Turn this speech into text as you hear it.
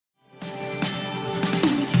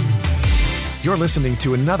You're listening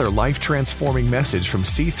to another life-transforming message from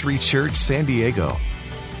C3 Church San Diego.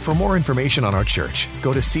 For more information on our church,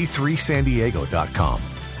 go to c3sandiego.com.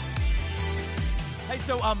 Hey,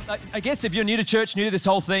 so I guess if you're new to church, new to this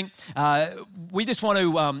whole thing, we just want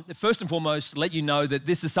to, first and foremost, let you know that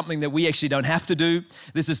this is something that we actually don't have to do.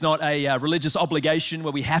 This is not a religious obligation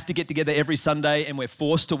where we have to get together every Sunday and we're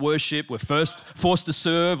forced to worship, we're forced to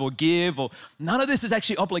serve or give. Or none of this is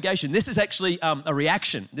actually obligation. This is actually a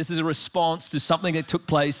reaction. This is a response to something that took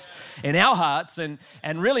place in our hearts. And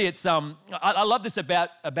really it's, I love this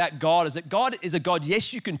about God, is that God is a God,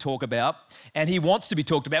 yes, you can talk about, and He wants to be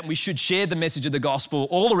talked about, and we should share the message of the gospel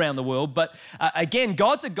all around the world. But again,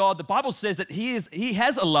 God's a God, the Bible says that He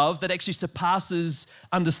has a love that actually surpasses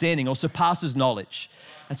understanding or surpasses knowledge.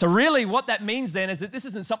 And so really what that means then is that this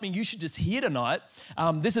isn't something you should just hear tonight.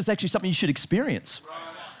 This is actually something you should experience.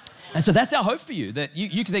 And so that's our hope for you, that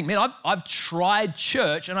you can think, man, I've tried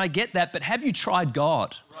church and I get that, but have you tried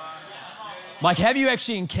God? Like, have you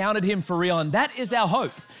actually encountered Him for real? And that is our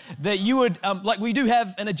hope, that you would, like we do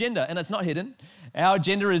have an agenda, and it's not hidden. Our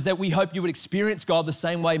agenda is that we hope you would experience God the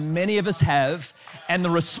same way many of us have. And the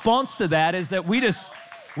response to that is that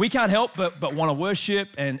we can't help but want to worship.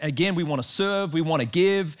 And again, we want to serve, we want to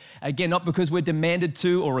give. Again, not because we're demanded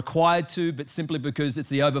to or required to, but simply because it's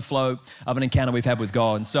the overflow of an encounter we've had with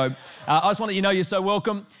God. And so I just want to let you know you're so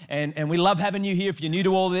welcome. And we love having you here if you're new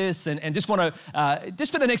to all this. And just want to,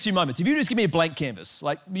 just for the next few moments, if you just give me a blank canvas,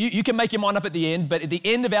 like you can make your mind up at the end, but at the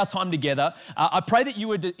end of our time together, I pray that you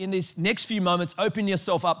would, in these next few moments, open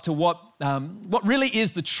yourself up to what really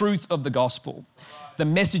is the truth of the gospel. The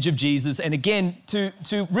message of Jesus, and again, to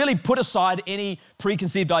really put aside any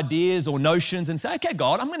preconceived ideas or notions and say, okay,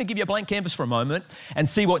 God, I'm going to give you a blank canvas for a moment and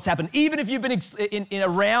see what's happened. Even if you've been in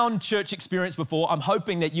around church experience before, I'm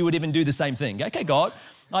hoping that you would even do the same thing. Okay, God,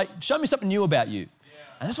 like, show me something new about you.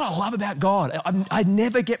 And that's what I love about God. I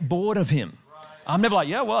never get bored of Him. I'm never like,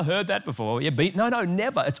 yeah, well, I heard that before. Yeah, no,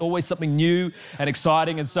 never. It's always something new and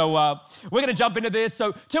exciting. And so we're going to jump into this.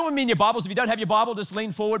 So turn with me in your Bibles. If you don't have your Bible, just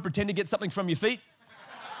lean forward, pretend to get something from your feet.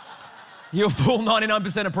 You'll fool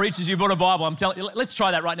 99% of preachers, you brought a Bible. I'm telling you, let's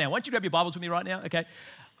try that right now. Why don't you grab your Bibles with me right now? Okay.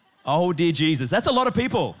 Oh, dear Jesus. That's a lot of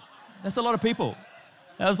people. That's a lot of people.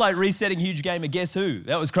 That was like resetting huge game of Guess Who.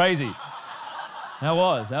 That was crazy. That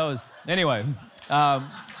was. Anyway.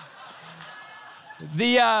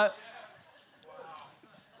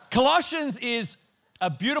 Colossians is a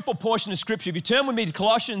beautiful portion of Scripture. If you turn with me to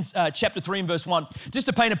Colossians chapter 3 and verse 1, just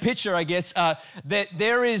to paint a picture, I guess, that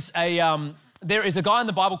there is a guy in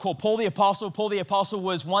the Bible called Paul the Apostle. Paul the Apostle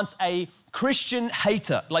was once a Christian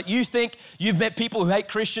hater. Like, you think you've met people who hate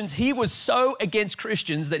Christians. He was so against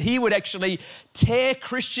Christians that he would actually tear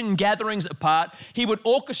Christian gatherings apart. He would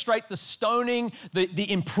orchestrate the stoning,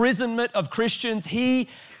 the imprisonment of Christians. He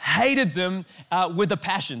hated them with a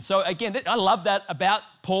passion. So again, I love that about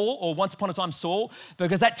Paul, or once upon a time Saul,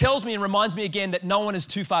 because that tells me and reminds me again that no one is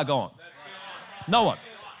too far gone. No one.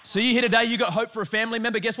 So you here today, you got hope for a family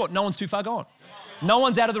member. Guess what? No one's too far gone. No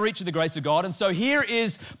one's out of the reach of the grace of God. And so here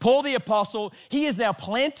is Paul the Apostle. He has now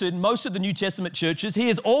planted most of the New Testament churches. He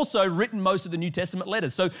has also written most of the New Testament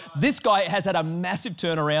letters. So this guy has had a massive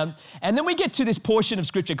turnaround. And then we get to this portion of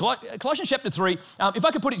Scripture, Colossians chapter 3. If I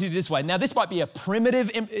could put it to you this way. Now, this might be a primitive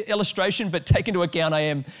illustration, but take into account I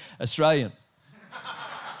am Australian.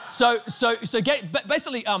 So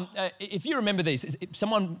basically, if you remember this,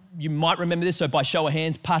 you might remember this, so by show of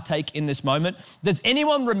hands, partake in this moment. Does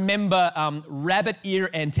anyone remember rabbit ear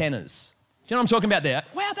antennas? Do you know what I'm talking about there?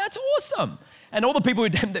 Wow, that's awesome. And all the people who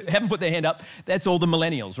haven't put their hand up, that's all the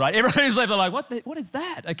millennials, right? Everyone who's left, they're like, what is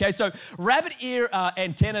that? Okay, so rabbit ear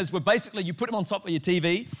antennas were basically, you put them on top of your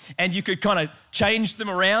TV and you could kind of change them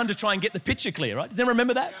around to try and get the picture clear, right? Does anyone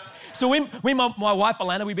remember that? So my wife,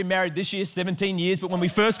 Alana, we've been married this year, 17 years, but when we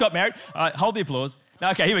first got married, hold the applause.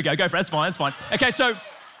 No, okay, here we go for it, that's fine. Okay, so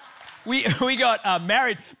we got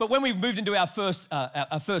married, but when we moved into our first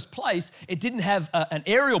place, it didn't have an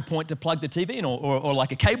aerial point to plug the TV in or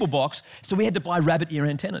like a cable box, so we had to buy rabbit ear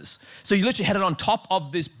antennas. So you literally had it on top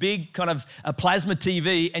of this big kind of plasma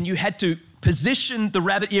TV, and you had to position the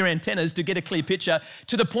rabbit ear antennas to get a clear picture,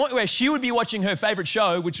 to the point where she would be watching her favorite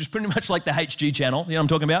show, which was pretty much like the HG channel. You know what I'm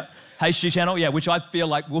talking about? HG channel, yeah, which I feel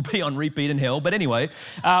like will be on repeat in hell. But anyway,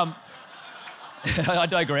 I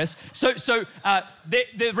digress. So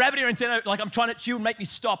the rabbit ear antenna, like she would make me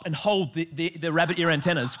stop and hold the rabbit ear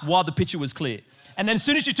antennas while the picture was clear. And then as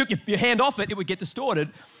soon as you took your hand off it, it would get distorted.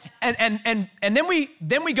 And then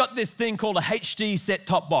we got this thing called a HD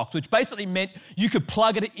set-top box, which basically meant you could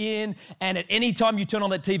plug it in, and at any time you turn on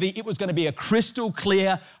that TV, it was going to be a crystal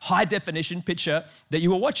clear, high-definition picture that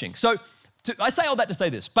you were watching. So I say all that to say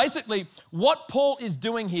this. Basically, what Paul is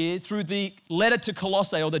doing here through the letter to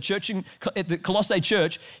Colossae, or the church the Colossae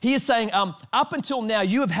church, he is saying, up until now,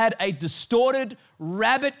 you have had a distorted,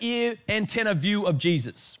 rabbit ear antenna view of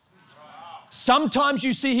Jesus. Sometimes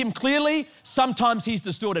you see him clearly, sometimes he's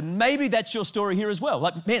distorted. Maybe that's your story here as well.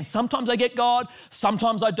 Like, man, sometimes I get God,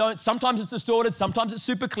 sometimes I don't, sometimes it's distorted, sometimes it's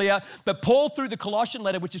super clear. But Paul, through the Colossian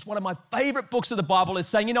letter, which is one of my favorite books of the Bible, is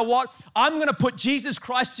saying, you know what? I'm going to put Jesus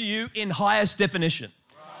Christ to you in highest definition.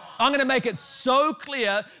 I'm going to make it so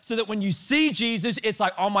clear so that when you see Jesus, it's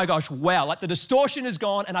like, oh my gosh, wow. Like the distortion is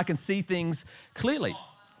gone and I can see things clearly.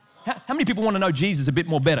 How many people want to know Jesus a bit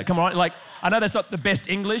more better? Come on, like, I know that's not the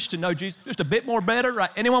best English to know Jesus, just a bit more better,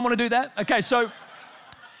 right? Anyone want to do that? Okay, so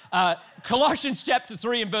Colossians chapter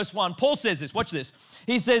 3 and verse 1, Paul says this, watch this.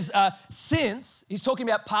 He says, since, he's talking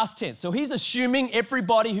about past tense. So he's assuming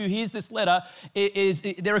everybody who hears this letter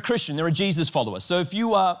they're a Christian, they're a Jesus follower. So if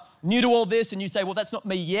you are new to all this and you say, well, that's not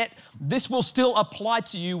me yet, this will still apply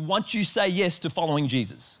to you once you say yes to following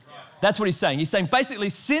Jesus. That's what he's saying. He's saying basically,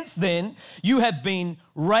 since then, you have been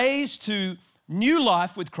raised to new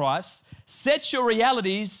life with Christ. Set your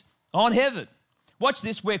realities on heaven. Watch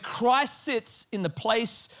this, where Christ sits in the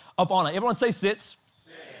place of honor. Everyone say sits.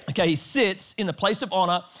 Okay, he sits in the place of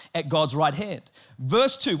honor at God's right hand.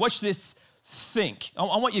 Verse 2, watch this, think. I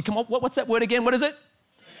want you to come on. What's that word again? What is it?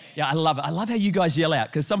 Yeah, I love it. I love how you guys yell out,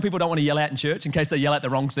 because some people don't want to yell out in church in case they yell out the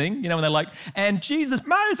wrong thing. You know, when they're like, and Jesus,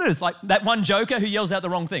 Moses, like that one joker who yells out the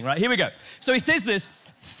wrong thing, right? Here we go. So he says this,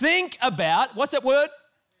 think about, what's that word?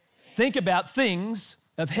 Think about things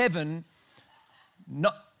of heaven,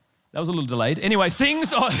 that was a little delayed. Anyway,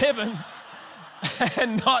 things of heaven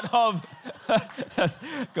and not of,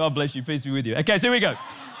 God bless you, peace be with you. Okay, so here we go.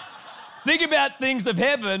 Think about things of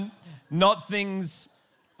heaven, not things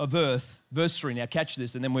of earth. Verse 3, now catch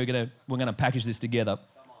this, and then we're gonna package this together.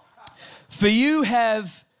 For you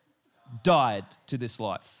have died to this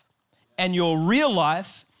life, and your real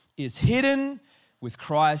life is hidden with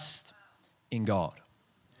Christ in God.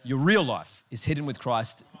 Your real life is hidden with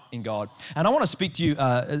Christ in God. And I want to speak to you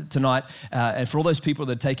tonight, and for all those people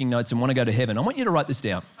that are taking notes and want to go to heaven, I want you to write this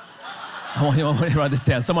down. I want you to write this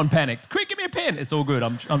down. Someone panicked. Quick, give me a pen. It's all good.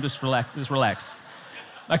 I'm just relaxed. Just relax.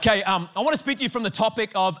 Okay, I want to speak to you from the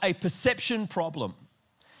topic of a perception problem.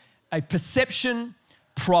 A perception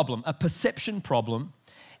problem. A perception problem.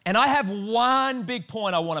 And I have one big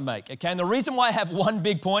point I want to make, okay? And the reason why I have one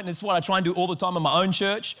big point, and this is what I try and do all the time in my own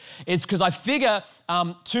church, is because I figure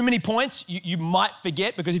too many points you might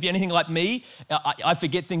forget, because if you're anything like me, I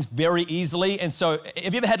forget things very easily. And so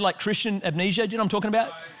have you ever had like Christian amnesia? Do you know what I'm talking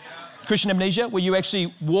about? Christian amnesia, where you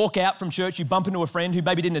actually walk out from church, you bump into a friend who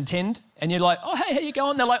maybe didn't attend, and you're like, oh, hey, how you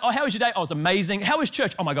going? They're like, oh, how was your day? Oh, it was amazing. How was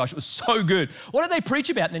church? Oh my gosh, it was so good. What did they preach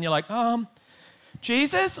about? And then you're like,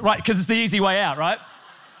 Jesus? Right, because it's the easy way out, right?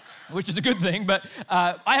 Which is a good thing, but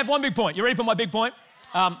I have one big point. You ready for my big point?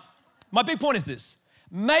 My big point is this.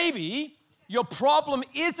 Maybe your problem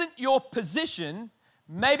isn't your position,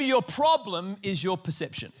 maybe your problem is your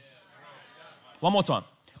perception. One more time.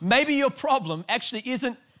 Maybe your problem actually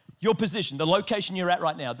isn't your position, the location you're at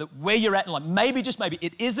right now, where you're at in life. Maybe, just maybe,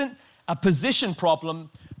 it isn't a position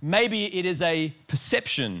problem. Maybe it is a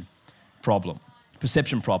perception problem.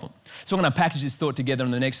 Perception problem. So I'm going to package this thought together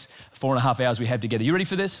in the next 4.5 hours we have together. You ready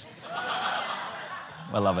for this?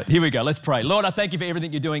 I love it. Here we go. Let's pray. Lord, I thank you for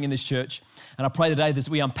everything you're doing in this church. And I pray today that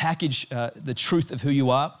we unpackage the truth of who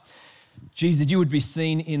you are. Jesus, you would be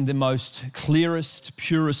seen in the most clearest,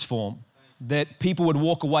 purest form. That people would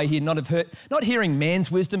walk away here not hearing man's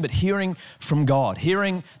wisdom, but hearing from God,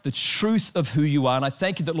 hearing the truth of who you are. And I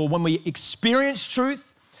thank you that, Lord, when we experience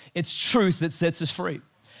truth, it's truth that sets us free.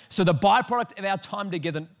 So the byproduct of our time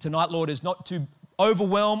together tonight, Lord, is not to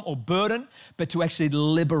overwhelm or burden, but to actually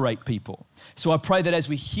liberate people. So I pray that as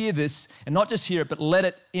we hear this, and not just hear it, but let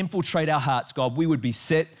it infiltrate our hearts, God, we would be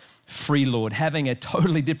set free, Lord, having a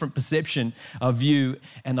totally different perception of you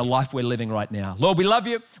and the life we're living right now. Lord, we love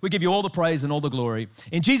you. We give you all the praise and all the glory.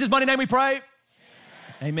 In Jesus' mighty name we pray.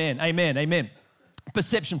 Amen, amen, amen.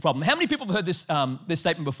 Perception problem. How many people have heard this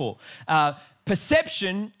statement before?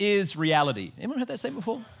 Perception is reality. Anyone heard that statement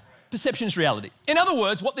before? Perception is reality. In other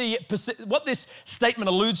words, what this statement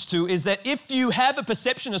alludes to is that if you have a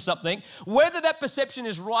perception of something, whether that perception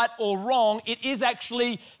is right or wrong, it is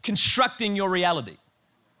actually constructing your reality.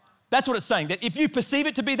 That's what it's saying, that if you perceive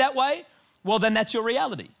it to be that way, well, then that's your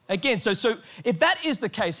reality. Again, so if that is the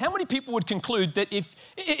case, how many people would conclude that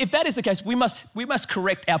if that is the case, we must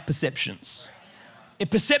correct our perceptions? If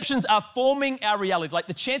perceptions are forming our reality, like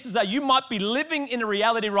the chances are you might be living in a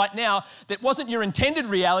reality right now that wasn't your intended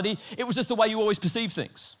reality, it was just the way you always perceive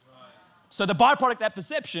things. So the byproduct of that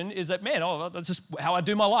perception is that, man, that's just how I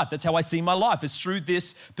do my life. That's how I see my life, is through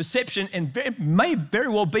this perception, and it may very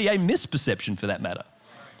well be a misperception for that matter.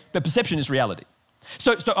 But perception is reality.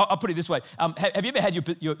 So I'll put it this way. Have you ever had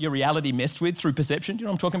your reality messed with through perception? Do you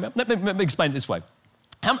know what I'm talking about? Let me explain it this way.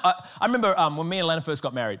 I remember when me and Lana first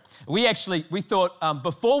got married, we thought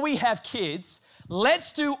before we have kids,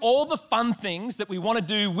 let's do all the fun things that we want to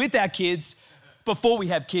do with our kids before we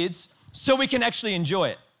have kids so we can actually enjoy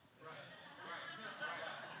it.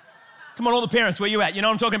 Come on, all the parents, where you at? You know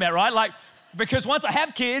what I'm talking about, right? Like, because once I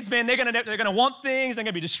have kids, man, they're gonna want things, they're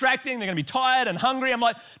gonna be distracting, they're gonna be tired and hungry. I'm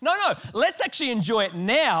like, no, let's actually enjoy it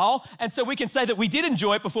now, and so we can say that we did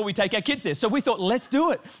enjoy it before we take our kids there. So we thought, let's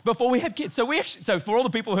do it before we have kids. So for all the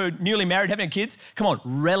people who are newly married, having kids, come on,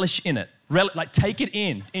 relish in it. Like, take it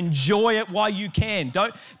in. Enjoy it while you can.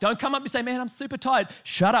 Don't come up and say, man, I'm super tired.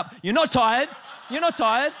 Shut up. You're not tired. You're not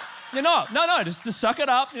tired. You're not. No, just suck it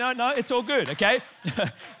up. No, it's all good, okay?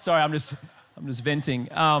 Sorry, I'm just venting.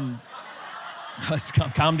 Calm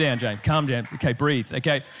down, James. Calm down. Okay, breathe.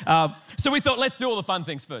 Okay. So we thought, let's do all the fun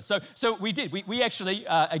things first. So we did. We actually,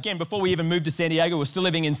 again, before we even moved to San Diego, we were still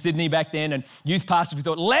living in Sydney back then, and youth pastors, we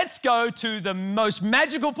thought, let's go to the most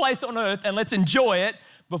magical place on earth and let's enjoy it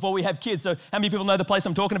before we have kids. So how many people know the place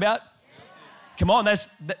I'm talking about? Come on,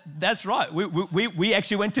 that's right. We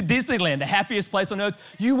actually went to Disneyland, the happiest place on earth.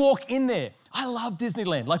 You walk in there. I love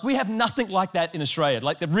Disneyland. Like, we have nothing like that in Australia.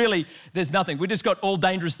 Like, there's nothing. We just got all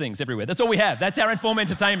dangerous things everywhere. That's all we have. That's our informed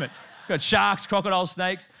entertainment. We've got sharks, crocodiles,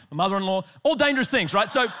 snakes, my mother-in-law, all dangerous things, right?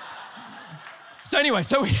 So anyway,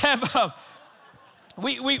 we have...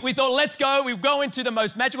 We thought, let's go. We go into the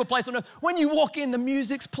most magical place on earth. When you walk in, the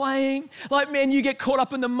music's playing. Like, man, you get caught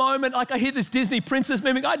up in the moment. Like, I hear this Disney princess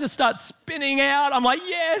moving. I just start spinning out. I'm like,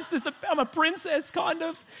 yes, I'm a princess, kind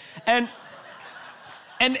of. And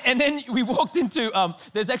then we walked into,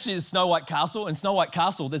 there's actually the Snow White Castle. In Snow White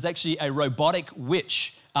Castle, there's actually a robotic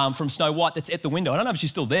witch from Snow White that's at the window. I don't know if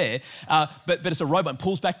she's still there, but it's a robot, and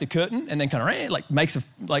pulls back the curtain and then kind of like makes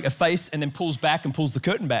a face and then pulls back and pulls the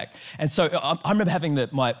curtain back. And so I remember having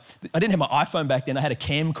I didn't have my iPhone back then. I had a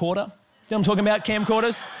camcorder. You know what I'm talking about?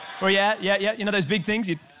 Camcorders? Or yeah. You know those big things?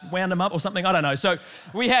 You wound them up or something? I don't know. So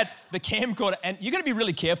we had the camcorder, and you've got to be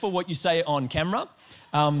really careful what you say on camera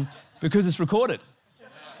because it's recorded.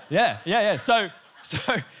 Yeah. So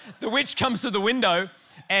the witch comes to the window,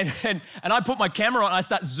 and I put my camera on, I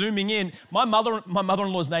start zooming in. My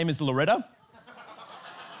mother-in-law's name is Loretta.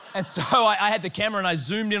 And so I had the camera and I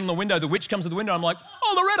zoomed in on the window. The witch comes to the window. I'm like,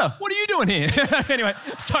 oh, Loretta, what are you doing here? Anyway,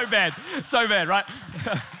 so bad, right?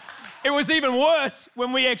 It was even worse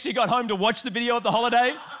when we actually got home to watch the video of the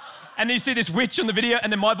holiday. And then you see this witch on the video,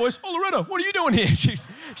 and then my voice, oh, Loretta, what are you doing here?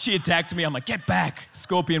 She attacked me. I'm like, get back,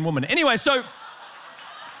 scorpion woman. Anyway, so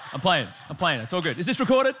I'm playing. It's all good. Is this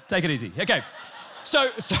recorded? Take it easy. Okay. So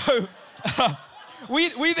we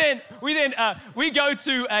go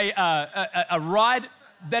to a ride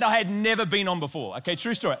that I had never been on before. Okay,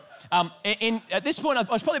 true story. At this point, I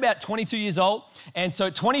was probably about 22 years old, and so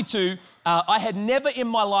at 22, I had never in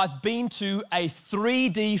my life been to a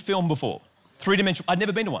 3D film before. Three-dimensional. I'd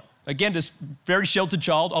never been to one. Again, just very sheltered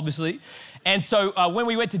child, obviously. And so when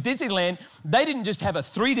we went to Disneyland, they didn't just have a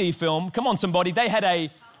 3D film. Come on, somebody. They had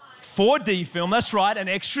a 4D film. That's right, an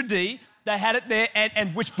extra D. They had it there,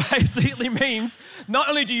 and which basically means not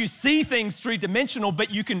only do you see things three-dimensional,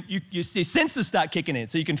 but your senses start kicking in,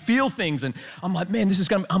 so you can feel things. And I'm like, man, this is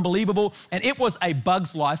going to be unbelievable. And it was a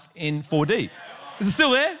Bug's Life in 4D. Is it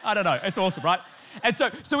still there? I don't know. It's awesome, right? And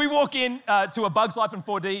so we walk in to a Bug's Life in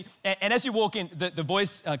 4D, and as you walk in, the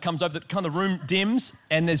voice comes over, the room dims,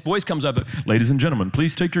 and this voice comes over, ladies and gentlemen,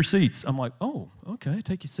 please take your seats. I'm like, oh, okay,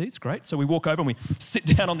 take your seats, great. So we walk over and we sit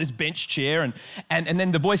down on this bench chair, and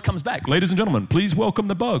then the voice comes back, ladies and gentlemen, please welcome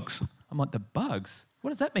the bugs. I'm like, the bugs?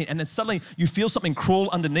 What does that mean? And then suddenly you feel something crawl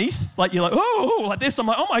underneath, like you're like, oh, like this. I'm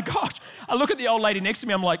like, oh my gosh. I look at the old lady next to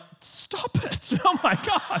me, I'm like, stop it. Oh my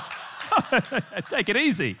gosh. Take it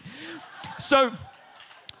easy. So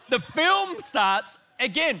the film starts,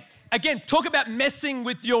 again, talk about messing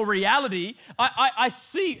with your reality. I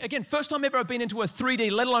see, again, first time ever I've been into a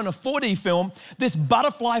 3D, let alone a 4D film, this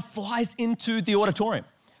butterfly flies into the auditorium.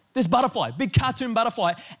 This butterfly, big cartoon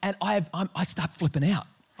butterfly, and I start flipping out.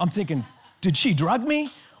 I'm thinking, did she drug me?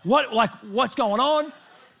 What's going on?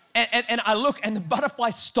 And I look, and the butterfly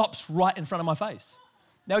stops right in front of my face.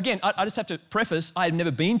 Now, again, I just have to preface, I had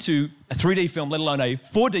never been to a 3D film, let alone a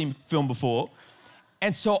 4D film before.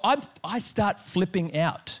 And so I start flipping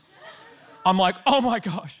out. I'm like, oh my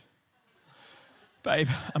gosh. Babe,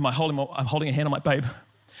 I'm holding a hand, I'm like, babe,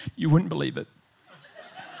 you wouldn't believe it.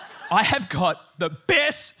 I have got the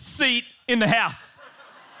best seat in the house.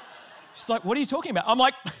 She's like, what are you talking about? I'm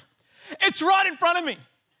like, it's right in front of me.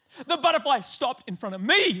 The butterfly stopped in front of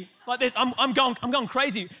me like this. I'm going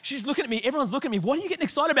crazy. She's looking at me. Everyone's looking at me. What are you getting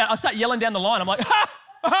excited about? I start yelling down the line. I'm like,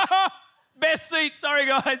 best seat. Sorry,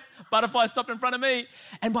 guys. Butterfly stopped in front of me.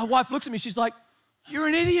 And my wife looks at me. She's like, you're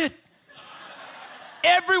an idiot.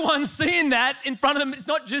 Everyone's seeing that in front of them. It's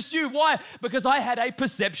not just you. Why? Because I had a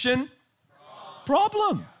perception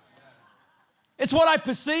problem. It's what I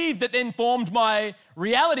perceived that then formed my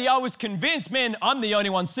reality. I was convinced, man, I'm the only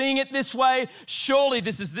one seeing it this way. Surely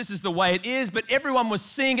this is the way it is, but everyone was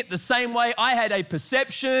seeing it the same way. I had a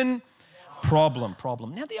perception problem.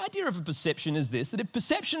 Now, the idea of a perception is this, that if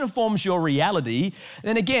perception informs your reality,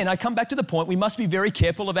 then again, I come back to the point, we must be very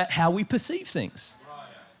careful about how we perceive things.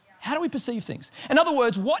 How do we perceive things? In other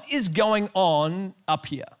words, what is going on up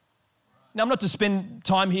here? Now, I'm not to spend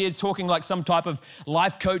time here talking like some type of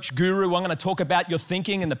life coach guru. I'm going to talk about your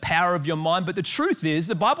thinking and the power of your mind. But the truth is,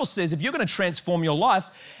 the Bible says if you're going to transform your life,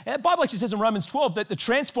 the Bible actually says in Romans 12 that the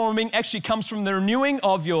transforming actually comes from the renewing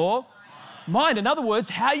of your mind. In other words,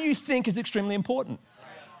 how you think is extremely important.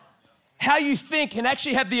 How you think can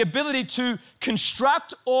actually have the ability to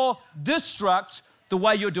construct or destruct the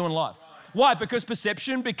way you're doing life. Why? Because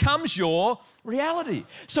perception becomes your reality.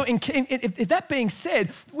 So if that being said,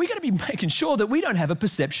 we're going to be making sure that we don't have a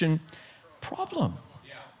perception problem.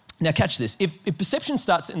 Yeah. Now catch this. If perception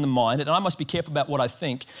starts in the mind, and I must be careful about what I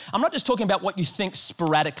think, I'm not just talking about what you think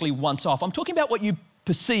sporadically once off. I'm talking about what you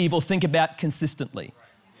perceive or think about consistently. Right.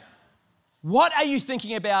 Yeah. What are you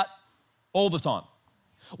thinking about all the time?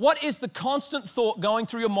 What is the constant thought going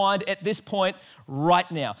through your mind at this point right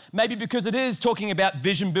now? Maybe because it is talking about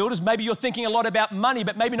vision builders. Maybe you're thinking a lot about money,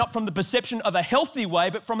 but maybe not from the perception of a healthy way,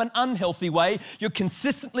 but from an unhealthy way. You're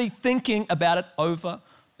consistently thinking about it over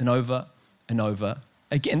and over and over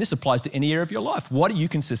again. This applies to any area of your life. What are you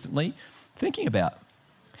consistently thinking about?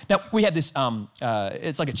 Now, we have this,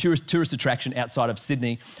 it's like a tourist attraction outside of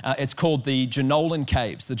Sydney. It's called the Jenolan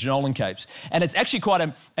Caves, And it's actually quite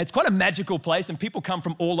a magical place, and people come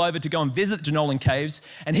from all over to go and visit the Jenolan Caves.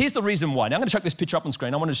 And here's the reason why. Now, I'm going to chuck this picture up on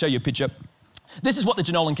screen. I wanted to show you a picture. This is what the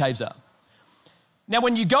Jenolan Caves are. Now,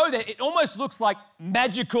 when you go there, it almost looks like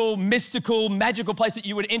magical place that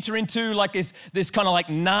you would enter into, like this kind of like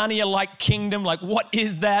Narnia-like kingdom. Like, what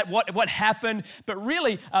is that? What happened? But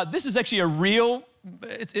really, this is actually a real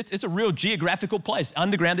geographical place,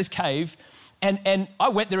 underground, this cave. And I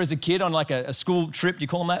went there as a kid on like a school trip, do you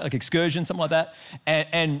call them that? Like excursion, something like that.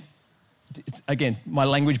 And it's, again, my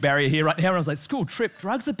language barrier here right now. And I was like, school trip,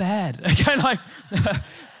 drugs are bad. Okay, like...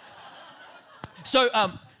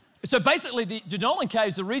 So basically, the Jenolan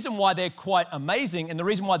Caves, the reason why they're quite amazing and the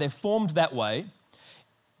reason why they're formed that way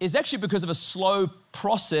is actually because of a slow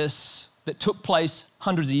process that took place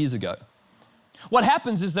hundreds of years ago. What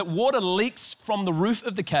happens is that water leaks from the roof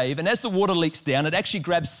of the cave, and as the water leaks down, it actually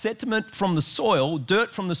grabs sediment from the soil,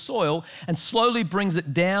 dirt from the soil, and slowly brings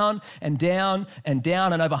it down and down and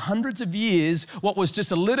down. And over hundreds of years, what was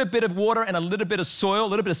just a little bit of water and a little bit of soil, a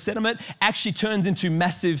little bit of sediment, actually turns into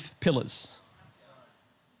massive pillars.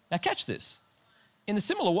 Now catch this. In a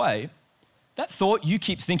similar way, that thought you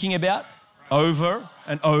keep thinking about over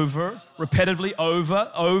and over, repetitively,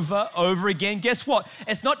 over again. Guess what?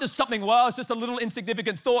 It's not just something, well, it's just a little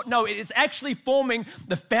insignificant thought. No, it is actually forming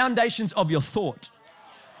the foundations of your thought.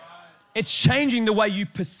 It's changing the way you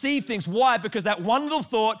perceive things. Why? Because that one little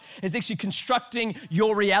thought is actually constructing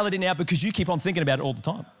your reality now because you keep on thinking about it all the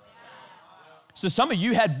time. So some of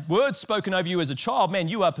you had words spoken over you as a child. Man,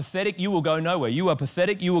 you are pathetic, you will go nowhere. You are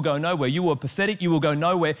pathetic, you will go nowhere. You are pathetic, you will go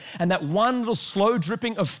nowhere. And that one little slow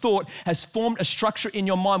dripping of thought has formed a structure in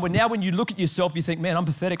your mind where now when you look at yourself, you think, man, I'm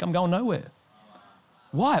pathetic, I'm going nowhere.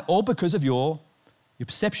 Why? All because of your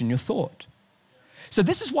perception, your thought. So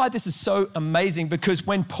this is why this is so amazing, because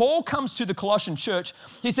when Paul comes to the Colossian church,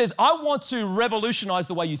 he says, I want to revolutionize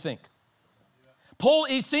the way you think. Paul,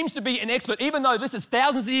 he seems to be an expert, even though this is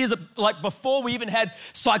thousands of years like before we even had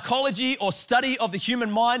psychology or study of the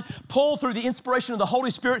human mind. Paul, through the inspiration of the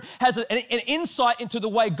Holy Spirit, has an insight into the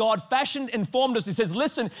way God fashioned and formed us. He says,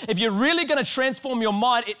 listen, if you're really going to transform your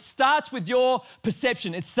mind, it starts with your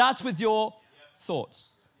perception. It starts with your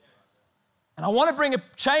thoughts. And I want to bring a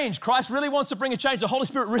change. Christ really wants to bring a change. The Holy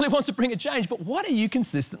Spirit really wants to bring a change. But what are you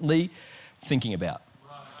consistently thinking about?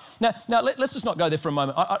 Now, let's just not go there for a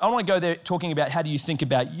moment. I want to go there talking about how do you think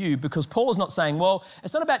about you, because Paul is not saying, well,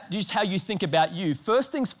 it's not about just how you think about you.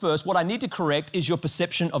 First things first, what I need to correct is your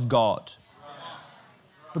perception of God.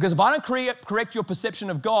 Because if I don't correct your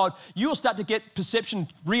perception of God, you will start to get perception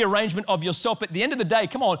rearrangement of yourself. But at the end of the day,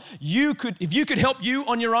 come on, if you could help you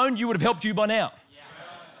on your own, you would have helped you by now.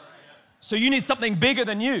 So you need something bigger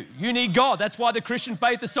than you. You need God. That's why the Christian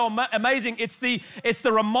faith is so amazing. It's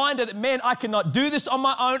the reminder that, man, I cannot do this on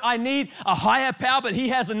my own. I need a higher power, but he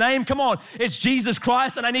has a name. Come on. It's Jesus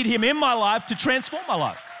Christ, and I need him in my life to transform my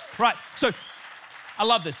life. Right. So I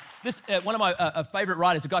love this. One of my favorite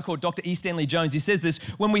writers, a guy called Dr. E. Stanley Jones, he says this: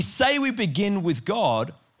 when we say we begin with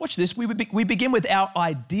God, watch this, we begin with our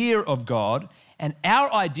idea of God, and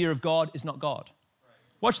our idea of God is not God.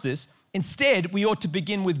 Watch this. Instead, we ought to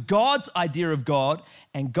begin with God's idea of God,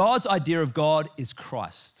 and God's idea of God is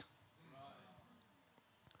Christ.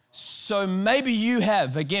 So maybe you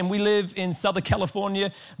have, again, we live in Southern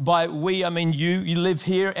California. By we, I mean you live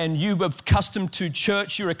here and you are accustomed to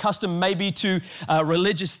church. You're accustomed maybe to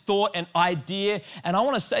religious thought and idea. And I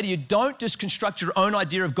want to say to you, don't just construct your own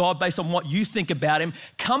idea of God based on what you think about him.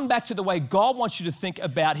 Come back to the way God wants you to think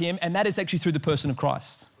about him, and that is actually through the person of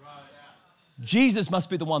Christ. Jesus must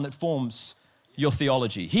be the one that forms your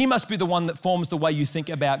theology. He must be the one that forms the way you think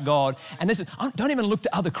about God. And listen, don't even look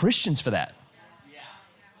to other Christians for that.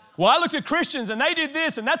 Well, I looked at Christians and they did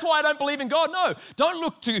this and that's why I don't believe in God. No, don't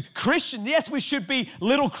look to Christians. Yes, we should be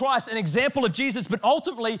little Christ, an example of Jesus, but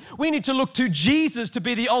ultimately we need to look to Jesus to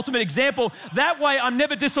be the ultimate example. That way I'm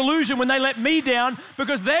never disillusioned when they let me down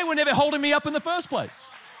because they were never holding me up in the first place.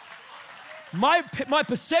 My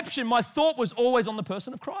perception, my thought was always on the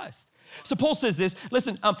person of Christ. So Paul says this,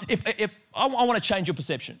 listen, if I want to change your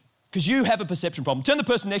perception, because you have a perception problem. Turn the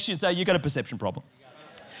person next to you and say, you've got a perception problem.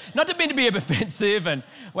 Not to mean to be offensive and,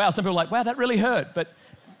 wow, some people are like, wow, that really hurt. But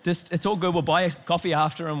just, it's all good. We'll buy a coffee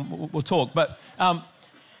after and we'll talk. But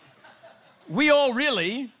we all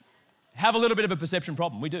really have a little bit of a perception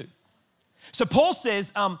problem. We do. So Paul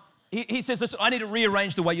says, he says, listen, I need to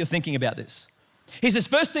rearrange the way you're thinking about this. He says,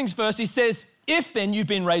 first things first, he says, if then you've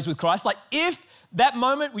been raised with Christ, like if that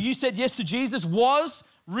moment where you said yes to Jesus was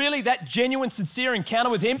really that genuine, sincere encounter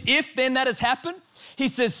with him, if then that has happened, he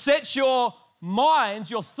says, set your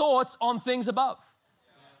minds, your thoughts on things above.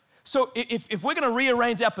 So if we're going to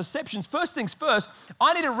rearrange our perceptions, first things first,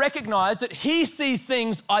 I need to recognize that he sees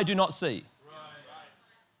things I do not see.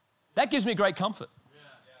 That gives me great comfort.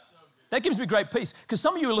 That gives me great peace. Because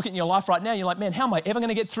some of you are looking at your life right now and you're like, man, how am I ever going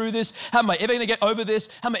to get through this? How am I ever going to get over this?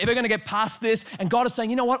 How am I ever going to get past this? And God is saying,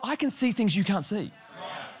 you know what? I can see things you can't see.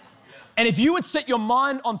 And if you would set your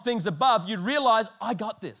mind on things above, you'd realize, I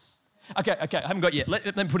got this. Okay, I haven't got it yet.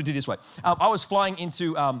 Let me put it this way. I was flying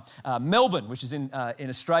into Melbourne, which is in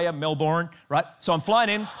Australia, Melbourne, right? So I'm flying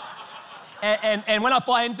in. And when I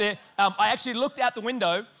fly in there, I actually looked out the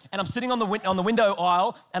window and I'm sitting on the window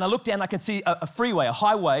aisle and I look down and I can see a freeway, a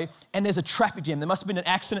highway, and there's a traffic jam. There must have been an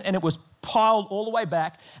accident and it was piled all the way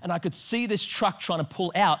back and I could see this truck trying to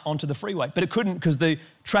pull out onto the freeway, but it couldn't because the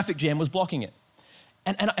traffic jam was blocking it.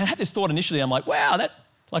 And I had this thought initially, I'm like, wow,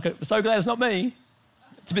 I'm so glad it's not me.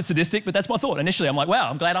 It's a bit sadistic, but that's my thought. Initially, I'm like, wow,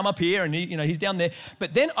 I'm glad I'm up here and he's down there.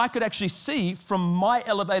 But then I could actually see from my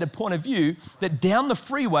elevated point of view that down the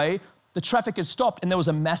freeway, the traffic had stopped and there was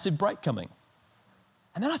a massive break coming.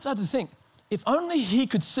 And then I started to think, if only he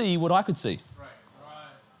could see what I could see. Right.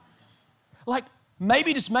 Like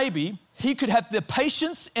maybe, just maybe, he could have the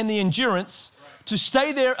patience and the endurance to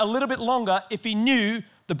stay there a little bit longer if he knew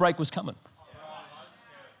the break was coming.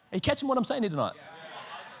 Are you catching what I'm saying here tonight?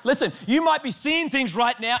 Listen, you might be seeing things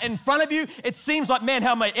right now in front of you. It seems like, man,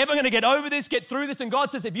 how am I ever going to get over this, get through this? And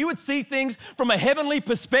God says, if you would see things from a heavenly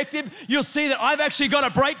perspective, you'll see that I've actually got a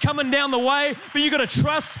break coming down the way, but you've got to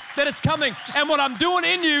trust that it's coming. And what I'm doing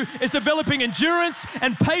in you is developing endurance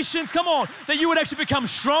and patience. Come on, that you would actually become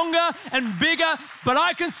stronger and bigger, but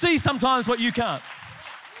I can see sometimes what you can't.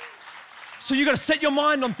 So you've got to set your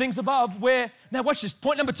mind on things above where, now watch this,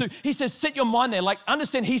 point number 2, he says set your mind there, like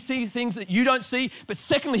understand he sees things that you don't see, but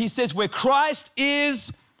secondly he says where Christ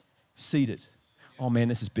is seated. Oh man,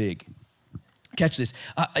 this is big. Catch this.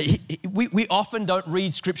 We often don't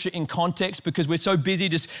read Scripture in context because we're so busy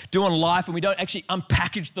just doing life and we don't actually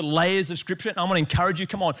unpackage the layers of Scripture. And I want to encourage you,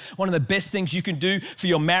 come on, one of the best things you can do for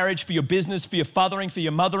your marriage, for your business, for your fathering, for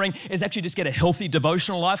your mothering is actually just get a healthy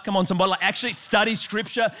devotional life. Come on, somebody, like actually study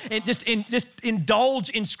Scripture and just indulge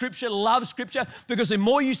in Scripture, love Scripture, because the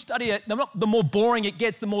more you study it, the more boring it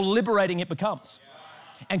gets, the more liberating it becomes.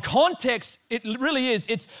 And context, it really is.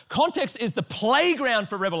 Context is the playground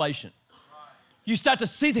for revelation. You start to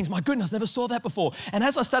see things, my goodness, never saw that before. And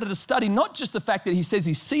as I started to study, not just the fact that he says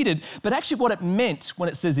he's seated, but actually what it meant when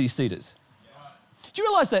it says he's seated. Do you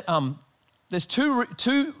realize that there's two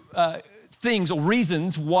things or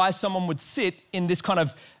reasons why someone would sit in this kind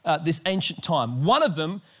of, this ancient time? One of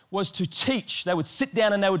them was to teach. They would sit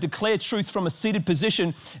down and they would declare truth from a seated position.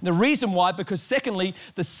 And the reason why, because secondly,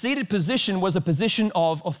 the seated position was a position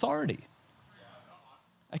of authority.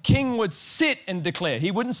 A king would sit and declare.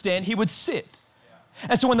 He wouldn't stand, he would sit.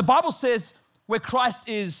 And so when the Bible says where Christ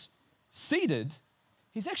is seated,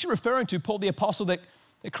 he's actually referring to, Paul the Apostle, that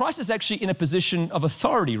Christ is actually in a position of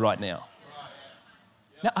authority right now.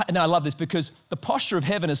 Now, I love this because the posture of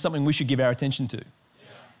heaven is something we should give our attention to.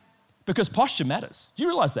 Because posture matters. Do you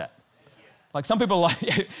realize that? Like some people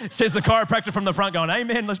says the chiropractor from the front going,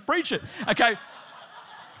 amen, let's preach it. Okay.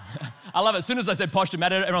 I love it. As soon as I said posture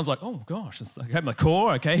mattered, everyone's like, oh gosh, it's okay, my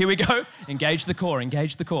core. Okay, here we go. Engage the core,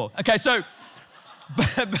 engage the core. Okay, so,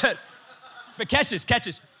 but catch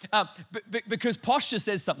this. Because posture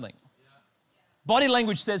says something. Body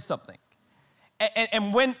language says something.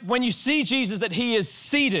 And when you see Jesus that he is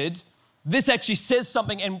seated, this actually says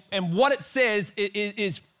something, and what it says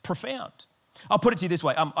is profound. I'll put it to you this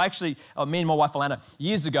way. Me and my wife, Alana,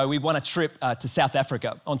 years ago, we won a trip to South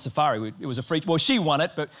Africa on safari. It was a free, well, she won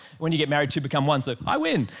it, but when you get married, two become one, so I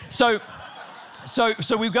win. So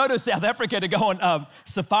we go to South Africa to go on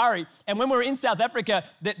safari. And when we were in South Africa,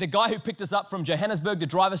 the guy who picked us up from Johannesburg to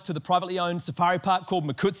drive us to the privately owned safari park called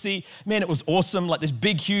Makutsi, man, it was awesome. Like this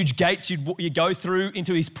big, huge gates you go through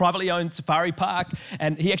into his privately owned safari park.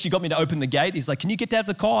 And he actually got me to open the gate. He's like, can you get out of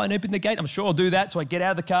the car and open the gate? I'm sure I'll do that. So I get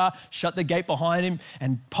out of the car, shut the gate behind him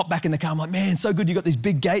and pop back in the car. I'm like, man, so good you got these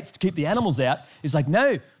big gates to keep the animals out. He's like,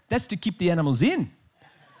 no, that's to keep the animals in.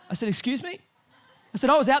 I said, excuse me? I said,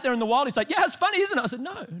 I was out there in the wild. He's like, yeah, it's funny, isn't it? I said,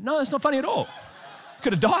 no, it's not funny at all.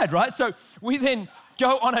 Could have died, right? So we then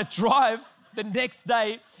go on a drive the next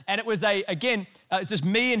day, and it was it's just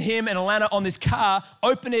me and him and Alana on this car,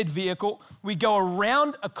 open-air vehicle. We go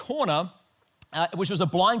around a corner, which was a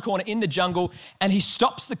blind corner in the jungle, and he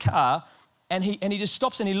stops the car, and he just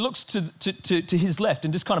stops and he looks to his left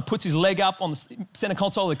and just kind of puts his leg up on the center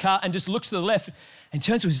console of the car and just looks to the left and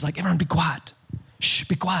turns to us. He's like, everyone be quiet. Shh,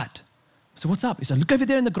 be quiet. So what's up? He said, look over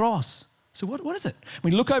there in the grass. So what is it?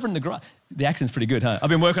 When you look over in the grass, the accent's pretty good, huh? I've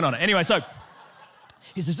been working on it. Anyway, so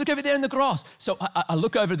he says, look over there in the grass. So I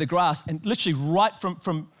look over the grass, and literally right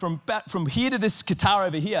from here to this guitar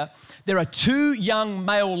over here, there are two young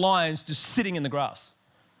male lions just sitting in the grass.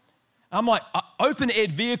 I'm like,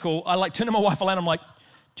 open-aired vehicle. I turn to my wife, Alana, I'm like,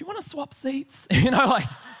 do you want to swap seats?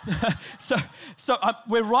 So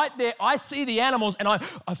we're right there. I see the animals, and I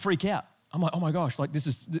freak out. I'm like, oh my gosh,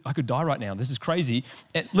 I could die right now. This is crazy.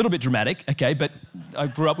 A little bit dramatic, okay, but I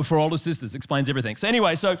grew up with four older sisters, explains everything. So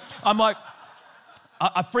anyway, so I'm like,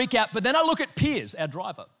 I freak out, but then I look at Piers, our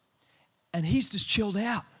driver, and he's just chilled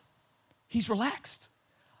out. He's relaxed.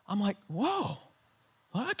 I'm like, whoa,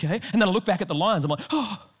 okay. And then I look back at the lions, I'm like,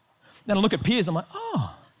 oh. Then I look at Piers, I'm like,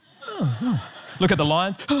 oh. Look at the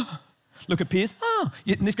lions, look at Piers, oh.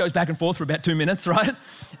 And this goes back and forth for about 2 minutes, right?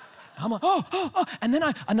 I'm like, oh. And then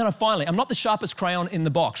I finally, I'm not the sharpest crayon in the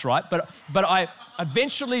box, right? But I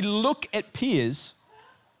eventually look at Piers,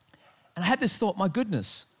 and I had this thought, my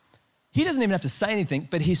goodness, he doesn't even have to say anything,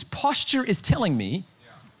 but his posture is telling me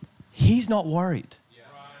he's not worried.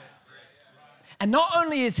 And not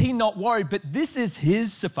only is he not worried, but this is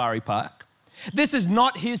his safari park. This is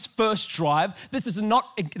not his first drive. This is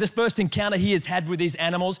not the first encounter he has had with these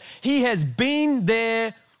animals. He has been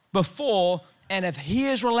there before. And if he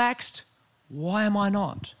is relaxed, why am I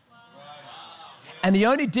not? And the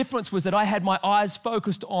only difference was that I had my eyes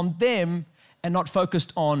focused on them and not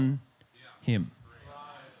focused on him.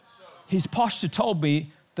 His posture told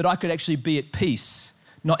me that I could actually be at peace,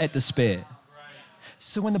 not at despair.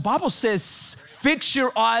 So when the Bible says, fix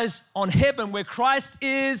your eyes on heaven where Christ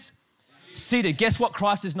is seated, guess what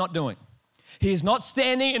Christ is not doing? He is not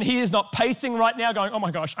standing and he is not pacing right now going, oh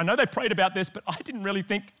my gosh, I know they prayed about this, but I didn't really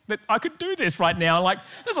think that I could do this right now.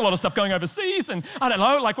 There's a lot of stuff going overseas and I don't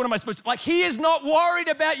know, what am I supposed to, he is not worried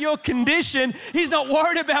about your condition. He's not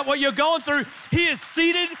worried about what you're going through. He is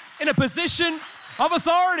seated in a position of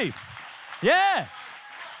authority. Yeah.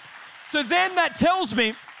 So then that tells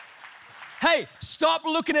me, hey, stop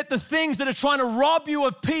looking at the things that are trying to rob you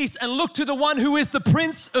of peace and look to the one who is the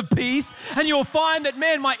Prince of Peace. And you'll find that,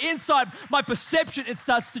 man, my inside, my perception, it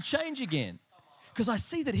starts to change again. Because I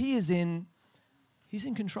see that he's in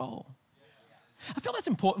control. I feel that's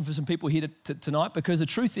important for some people here tonight because the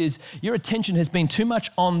truth is your attention has been too much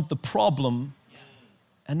on the problem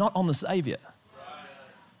and not on the Savior.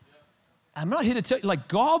 I'm not here to tell you,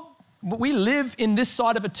 God, we live in this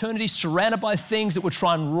side of eternity surrounded by things that would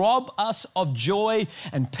try and rob us of joy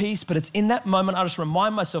and peace. But it's in that moment I just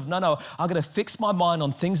remind myself, no, I've got to fix my mind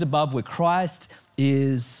on things above where Christ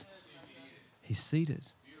is, he's seated.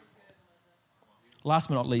 last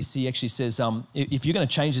but not least, he actually says, if you're going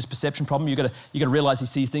to change this perception problem, you've got to realize he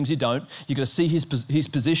sees things you don't. You've got to see his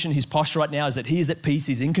position, his posture right now is that he is at peace,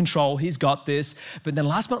 he's in control, he's got this. But then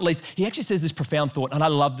last but not least, he actually says this profound thought, and I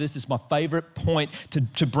love this. It's my favorite point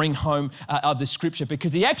to bring home of the scripture,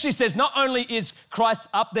 because he actually says not only is Christ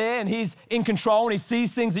up there and he's in control and he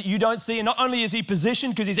sees things that you don't see, and not only is he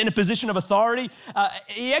positioned because he's in a position of authority,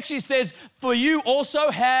 he actually says, for you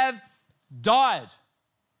also have died.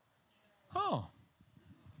 Oh.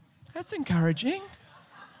 That's encouraging.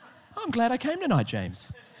 I'm glad I came tonight,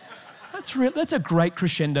 James. That's a great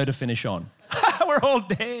crescendo to finish on. We're all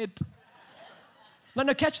dead.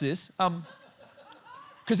 No, catch this.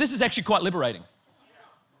 Because this is actually quite liberating.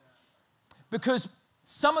 Because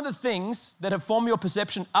some of the things that have formed your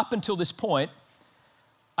perception up until this point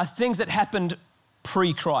are things that happened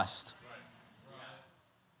pre-Christ.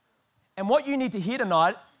 And what you need to hear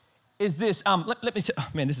tonight is this. Let me say, oh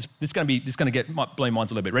man, this is going to might blow your minds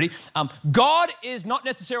a little bit. Ready? God is not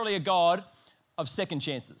necessarily a God of second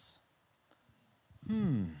chances.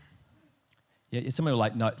 Yeah, some people are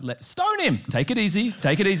like, no, stone him. Take it easy.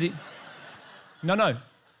 No.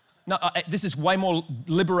 This is way more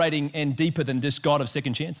liberating and deeper than just God of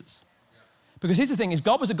second chances. Because here's the thing: if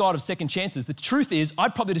God was a God of second chances, the truth is,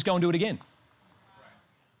 I'd probably just go and do it again.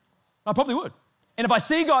 I probably would. And if I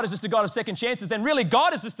see God as just a God of second chances, then really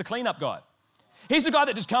God is just the cleanup guy. He's the guy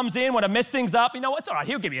that just comes in when I mess things up. You know, it's all right,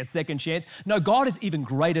 he'll give you a second chance. No, God is even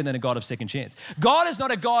greater than a God of second chance. God is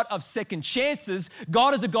not a God of second chances.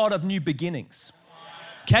 God is a God of new beginnings.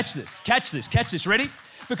 Catch this. Ready?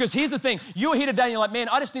 Because here's the thing. You're here today and you're like, man,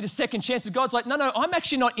 I just need a second chance. And God's like, no, I'm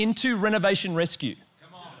actually not into renovation rescue.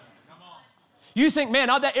 You think, man,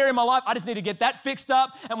 that area of my life, I just need to get that fixed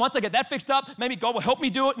up. And once I get that fixed up, maybe God will help me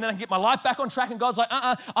do it and then I can get my life back on track. And God's like,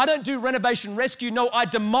 I don't do renovation rescue. No, I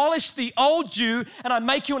demolish the old you and I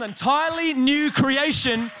make you an entirely new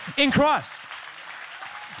creation in Christ.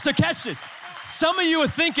 So catch this. Some of you are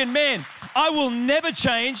thinking, man, I will never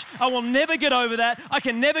change. I will never get over that. I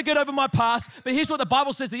can never get over my past. But here's what the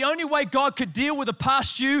Bible says. The only way God could deal with a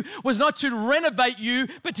past you was not to renovate you,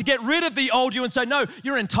 but to get rid of the old you and say, no,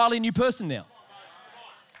 you're an entirely new person now.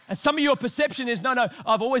 And some of your perception is, no,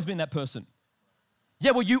 I've always been that person.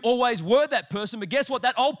 Yeah, well, you always were that person, but guess what?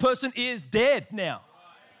 That old person is dead now.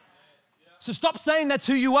 So stop saying that's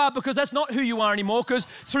who you are, because that's not who you are anymore, because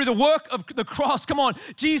through the work of the cross, come on,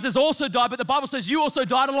 Jesus also died, but the Bible says you also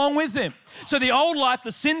died along with him. So the old life,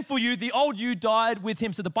 the sinful you, the old you died with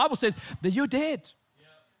him. So the Bible says that you're dead.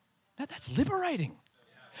 Now that's liberating.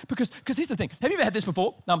 Because here's the thing. Have you ever had this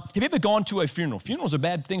before? Have you ever gone to a funeral? Funerals are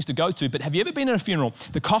bad things to go to, but have you ever been in a funeral?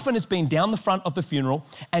 The coffin has been down the front of the funeral,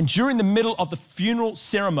 and during the middle of the funeral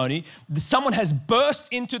ceremony, someone has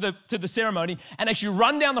burst into the ceremony and actually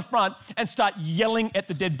run down the front and start yelling at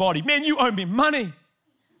the dead body. Man, you owe me money.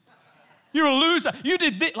 You're a loser. You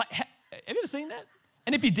did this. Like, have you ever seen that?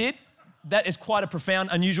 And if you did, that is quite a profound,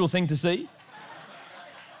 unusual thing to see.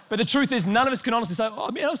 But the truth is, none of us can honestly say,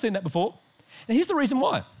 oh, man, I've seen that before. And here's the reason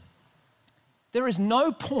why. There is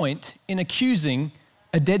no point in accusing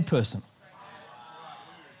a dead person.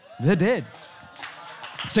 They're dead.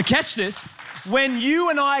 So catch this. When you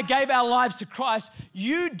and I gave our lives to Christ,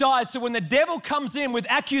 you died. So when the devil comes in with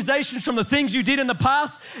accusations from the things you did in the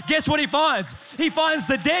past, guess what he finds? He finds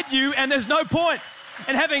the dead you, and there's no point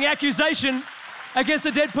in having accusation against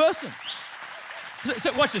a dead person.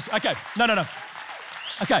 So watch this. Okay. No.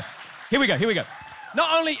 Okay. Here we go.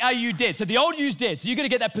 Not only are you dead, so the old you's dead, so you're going to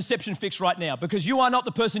get that perception fixed right now, because you are not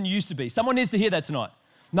the person you used to be. Someone needs to hear that tonight.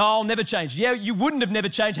 No, I'll never change. Yeah, you wouldn't have never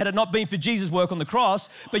changed had it not been for Jesus' work on the cross,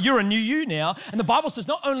 but you're a new you now. And the Bible says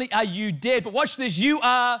not only are you dead, but watch this, you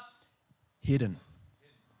are hidden.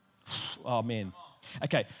 Oh, man.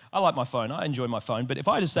 Okay, I like my phone. I enjoy my phone. But if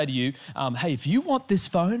I just say to you, hey, if you want this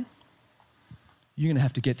phone, you're going to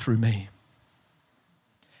have to get through me.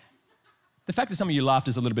 The fact that some of you laughed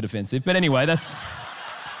is a little bit offensive, but anyway, that's,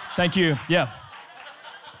 thank you, yeah.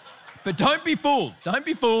 But don't be fooled,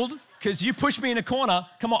 because you push me in a corner.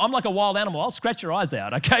 Come on, I'm like a wild animal. I'll scratch your eyes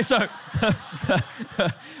out, okay? So,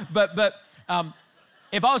 but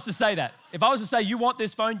if I was to say that, if I was to say, you want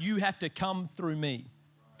this phone, you have to come through me.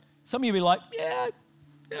 Some of you would be like, yeah,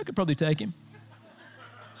 I could probably take him.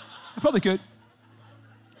 I probably could.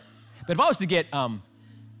 But if I was to get a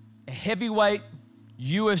heavyweight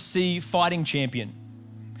UFC fighting champion,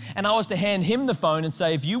 and I was to hand him the phone and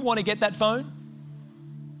say, if you want to get that phone,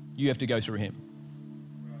 you have to go through him.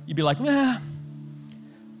 You'd be like, nah,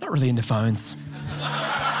 not really into phones.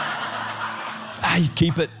 You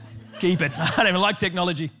keep it. I don't even like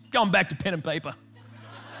technology. Going back to pen and paper.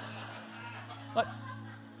 But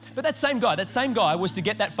that same guy was to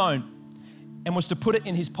get that phone. and was to put it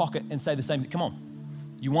in his pocket and say the same, come on,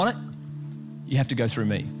 you want it? You have to go through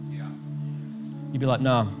me. Yeah. You'd be like,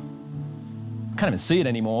 no, I can't even see it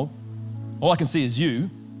anymore. All I can see is you,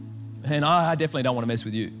 and I definitely don't want to mess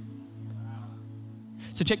with you.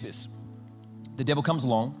 So check this. The devil comes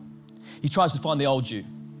along. He tries to find the old you.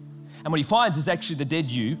 And what he finds is actually the dead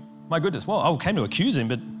you. My goodness, well, I came to accuse him,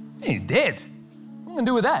 but he's dead. What am I going to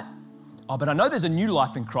do with that? Oh, but I know there's a new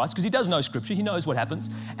life in Christ because he does know Scripture. He knows what happens.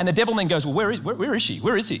 And the devil then goes, well, where is she?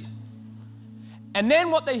 Where is he? And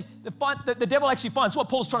then what the devil actually finds, what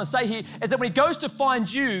Paul's trying to say here, is that when he goes to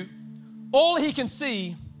find you, all he can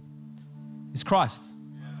see is Christ.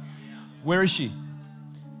 Where is she?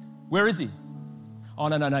 Where is he? Oh,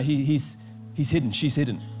 no, he's hidden. She's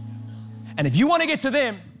hidden. And if you want to get to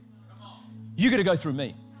them, you got to go through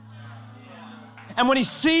me. And when he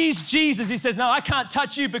sees Jesus, he says, no, I can't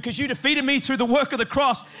touch you because you defeated me through the work of the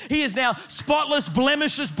cross. He is now spotless,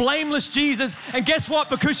 blemishless, blameless Jesus. And guess what?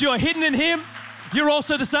 Because you're hidden in him, you're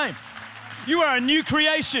also the same. You are a new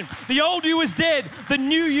creation. The old you is dead. The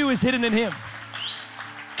new you is hidden in him.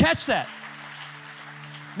 Catch that.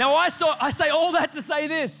 Now, I say all that to say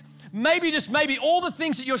this. Maybe, just maybe, all the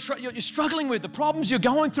things that you're struggling with, the problems you're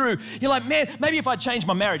going through, you're like, man, maybe if I change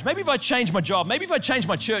my marriage, maybe if I change my job, maybe if I change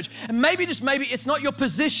my church, and maybe, just maybe, it's not your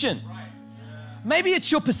position. Maybe it's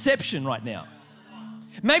your perception right now.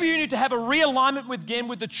 Maybe you need to have a realignment with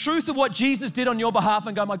the truth of what Jesus did on your behalf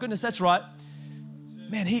and go, my goodness, that's right.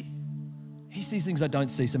 Man, he sees things I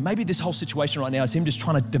don't see. So maybe this whole situation right now is him just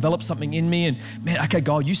trying to develop something in me. And man, okay,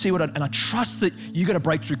 God, you see and I trust that you got a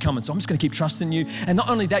breakthrough coming. So I'm just going to keep trusting you. And not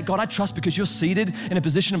only that, God, I trust because you're seated in a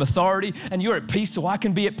position of authority and you're at peace so I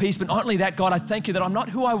can be at peace. But not only that, God, I thank you that I'm not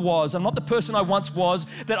who I was. I'm not the person I once was,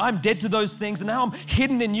 that I'm dead to those things. And now I'm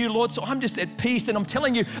hidden in you, Lord. So I'm just at peace. And I'm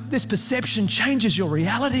telling you, this perception changes your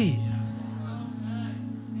reality.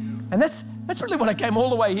 And that's really what I came all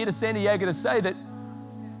the way here to San Diego to say, that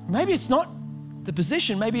maybe it's not the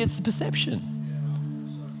position, maybe it's the perception.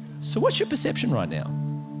 So what's your perception right now?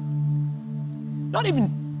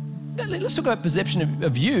 Let's talk about perception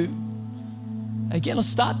of you. Again, let's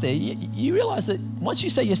start there. You realize that once you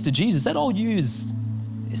say yes to Jesus, that old you is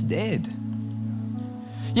dead.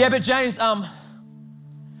 Yeah, but James, I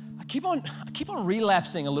keep on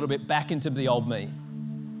relapsing a little bit back into the old me.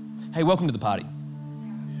 Hey, welcome to the party.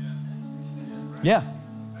 Yeah,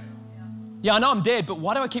 I know I'm dead, but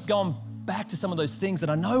why do I keep going back to some of those things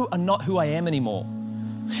that I know are not who I am anymore?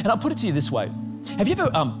 And I'll put it to you this way. Have you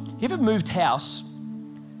ever moved house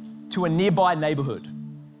to a nearby neighborhood?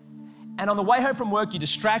 And on the way home from work, you're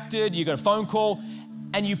distracted, you got a phone call,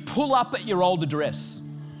 and you pull up at your old address.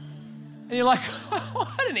 And you're like,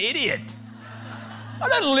 what an idiot. I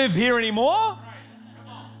don't live here anymore.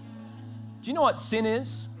 Do you know what sin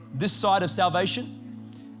is this side of salvation?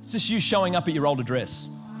 It's just you showing up at your old address.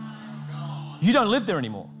 You don't live there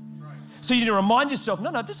anymore. So you need to remind yourself,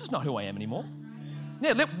 no, this is not who I am anymore.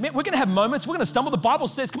 Yeah, we're going to have moments. We're going to stumble. The Bible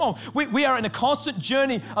says, come on, we are in a constant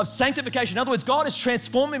journey of sanctification. In other words, God is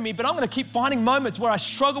transforming me, but I'm going to keep finding moments where I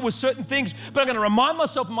struggle with certain things, but I'm going to remind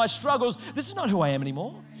myself of my struggles. This is not who I am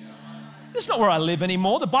anymore. This is not where I live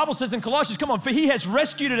anymore. The Bible says in Colossians, come on, for he has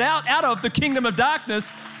rescued it out of the kingdom of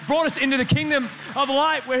darkness, brought us into the kingdom of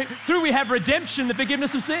light, where through we have redemption, the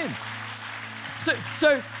forgiveness of sins.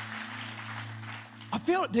 So I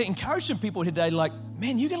feel to encourage some people today, like,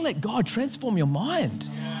 man, you got to let God transform your mind.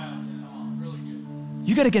 Yeah, really good.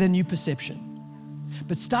 You got to get a new perception.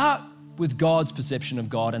 But start with God's perception of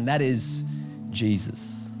God, and that is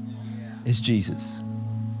Jesus. It's Jesus.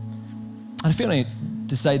 I'm feeling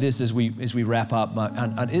to say this as we wrap up.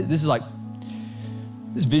 This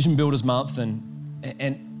is Vision Builders Month,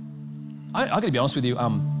 and I got to be honest with you.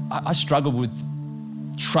 I struggled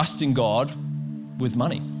with trusting God with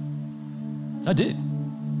money. I did.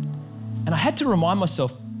 And I had to remind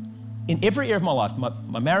myself in every area of my life,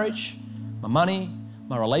 my marriage, my money,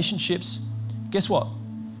 my relationships, guess what?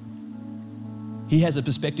 He has a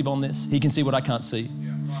perspective on this. He can see what I can't see.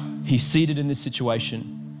 He's seated in this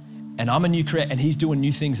situation, and I'm a new creator, and he's doing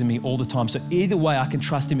new things in me all the time. So either way, I can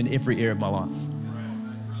trust him in every area of my life.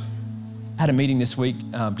 I had a meeting this week,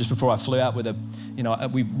 just before I flew out with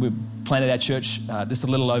we planted our church just a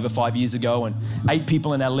little over 5 years ago, and 8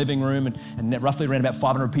 people in our living room, and roughly around about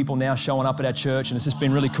 500 people now showing up at our church, and it's just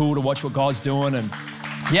been really cool to watch what God's doing. And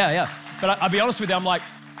yeah. But I'll be honest with you, I'm like,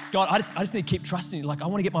 God, I just need to keep trusting you. Like, I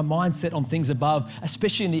want to get my mind set on things above,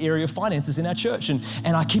 especially in the area of finances in our church. And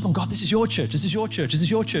I keep on, God, this is your church, this is your church, this is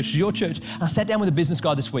your church, this is your church. And I sat down with a business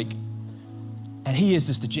guy this week, and he is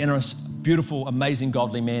just a generous, beautiful, amazing,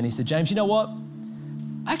 godly man. He said, James, you know what?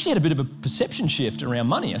 I actually had a bit of a perception shift around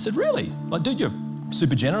money. I said, really? Like, dude, you're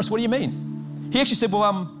super generous. What do you mean? He actually said,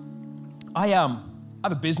 well, I have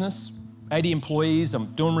a business, 80 employees, I'm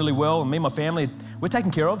doing really well, and me and my family, we're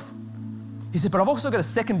taken care of. He said, but I've also got a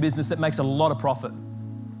second business that makes a lot of profit.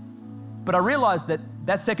 But I realized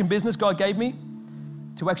that second business God gave me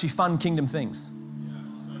to actually fund kingdom things.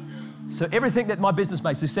 So everything that my business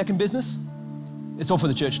makes, this second business, it's all for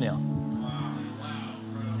the church now.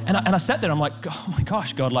 And I sat there, I'm like, oh my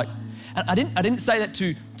gosh, God, like, and I didn't say that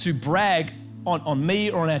to brag on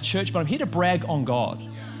me or on our church, but I'm here to brag on God.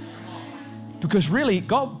 Because really,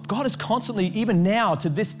 God is constantly, even now to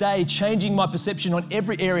this day, changing my perception on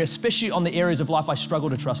every area, especially on the areas of life I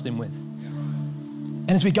struggle to trust Him with.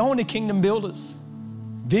 And as we go into kingdom builders,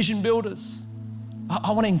 vision builders,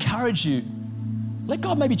 I want to encourage you, let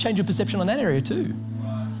God maybe change your perception on that area too.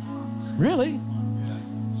 Really.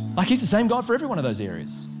 Like He's the same God for every one of those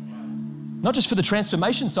areas. Not just for the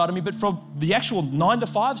transformation side of me, but for the actual 9 to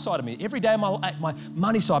 5 side of me. Every day, my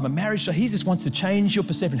money side, my marriage side, He just wants to change your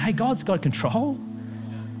perception. Hey, God's got control.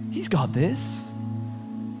 He's got this.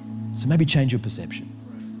 So maybe change your perception.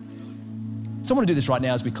 So I want to do this right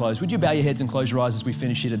now as we close. Would you bow your heads and close your eyes as we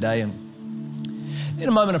finish here today? And in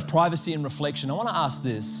a moment of privacy and reflection, I want to ask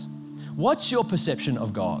this. What's your perception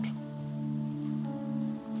of God?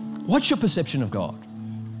 What's your perception of God?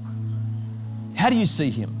 How do you see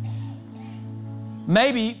Him?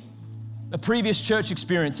 Maybe a previous church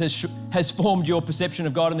experience has formed your perception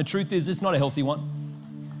of God, and the truth is it's not a healthy one.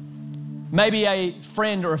 Maybe a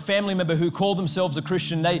friend or a family member who called themselves a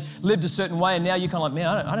Christian, they lived a certain way, and now you're kind of like, man,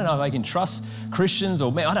 I don't know if I can trust Christians,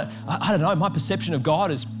 or man, I don't know, my perception of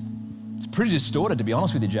God is pretty distorted, to be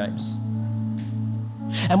honest with you, James.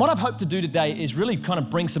 And what I've hoped to do today is really kind of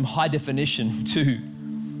bring some high definition to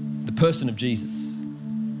the person of Jesus.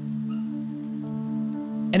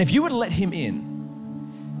 And if you were to let Him in,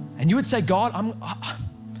 and you would say, God,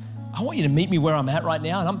 I want you to meet me where I'm at right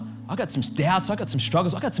now, and I've got some doubts, I've got some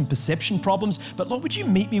struggles, I've got some perception problems, but Lord, would you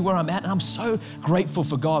meet me where I'm at? And I'm so grateful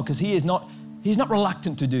for God, because He's not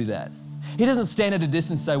reluctant to do that. He doesn't stand at a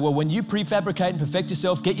distance and say, well, when you prefabricate and perfect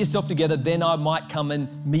yourself, get yourself together, then I might come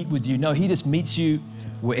and meet with you. No, He just meets you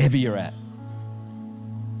wherever you're at.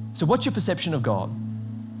 So what's your perception of God?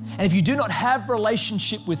 And if you do not have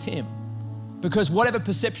relationship with Him, because whatever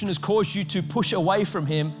perception has caused you to push away from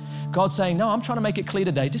Him, God's saying, no, I'm trying to make it clear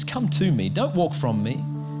today. Just come to me. Don't walk from me.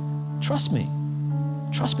 Trust me.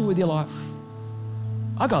 Trust me with your life.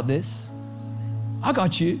 I got this. I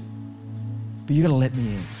got you. But you got to let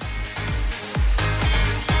me in.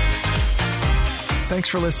 Thanks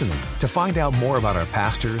for listening. To find out more about our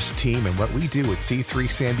pastors, team, and what we do at C3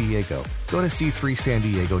 San Diego, go to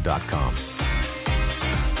c3sandiego.com.